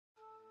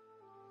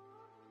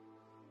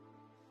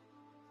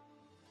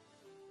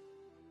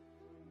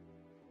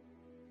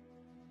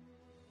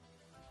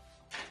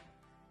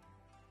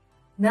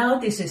Now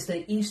this is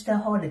the Easter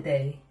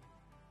holiday,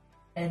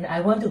 and I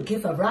want to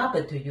give a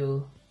rabbit to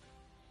you.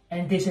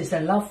 And this is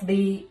a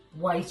lovely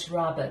white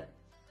rabbit.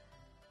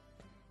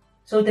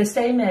 So the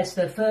same as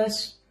the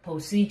first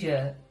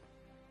procedure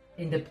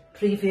in the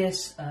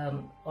previous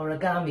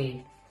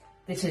origami,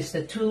 this is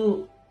the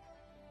 2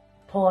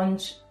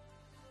 points.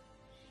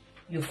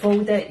 You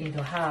fold it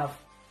into half.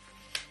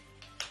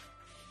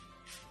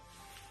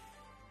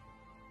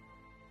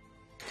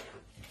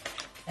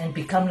 And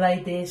become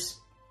like this,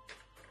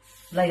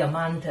 like a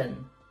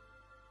mountain.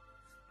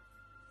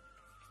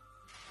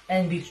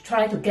 And we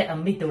try to get a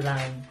middle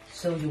line.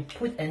 So you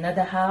put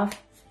another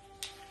half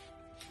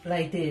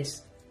like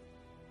this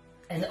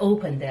and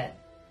open that.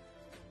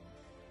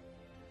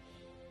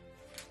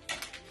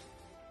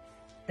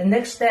 The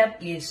next step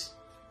is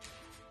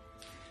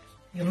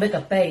you make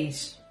a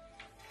base.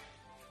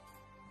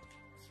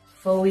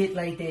 Fold it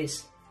like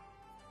this,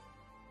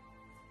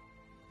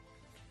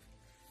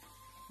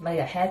 like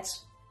a hat.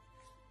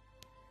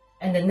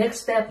 And the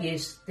next step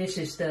is, this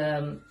is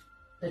the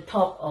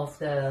top of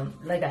the,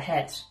 like a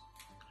hat.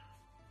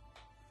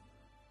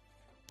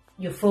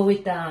 You fold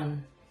it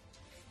down.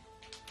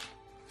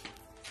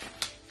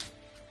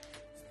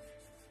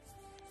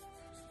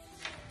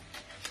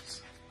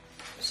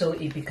 So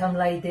it becomes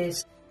like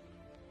this.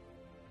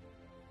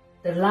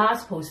 The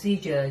last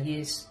procedure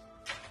is,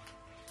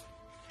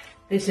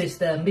 this is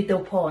the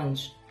middle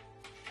point.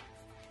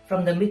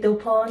 From the middle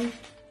point,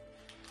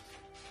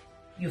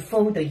 you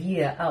fold the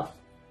ear up.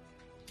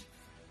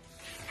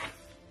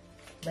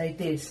 Like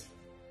this.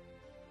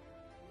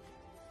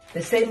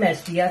 The same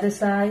as the other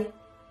side.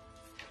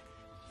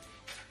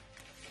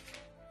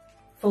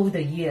 Fold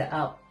the ear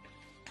out.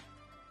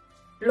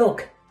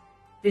 Look,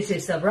 this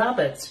is a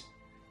rabbit.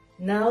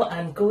 Now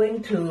I'm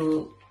going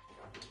to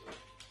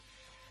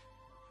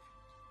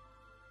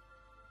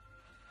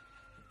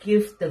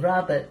give the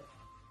rabbit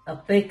a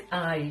big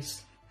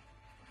eyes.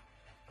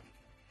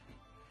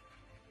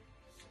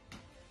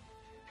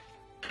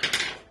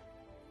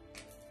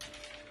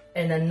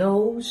 And a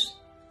nose.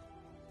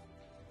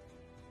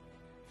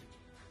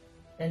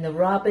 And the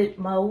rabbit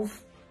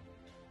mouth.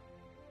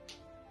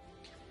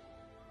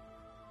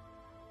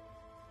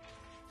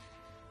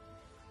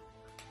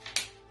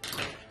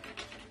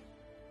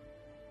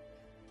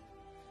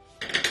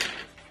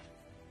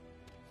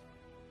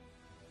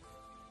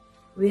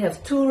 We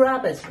have 2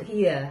 rabbits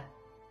here,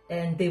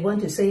 and they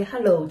want to say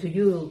hello to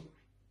you.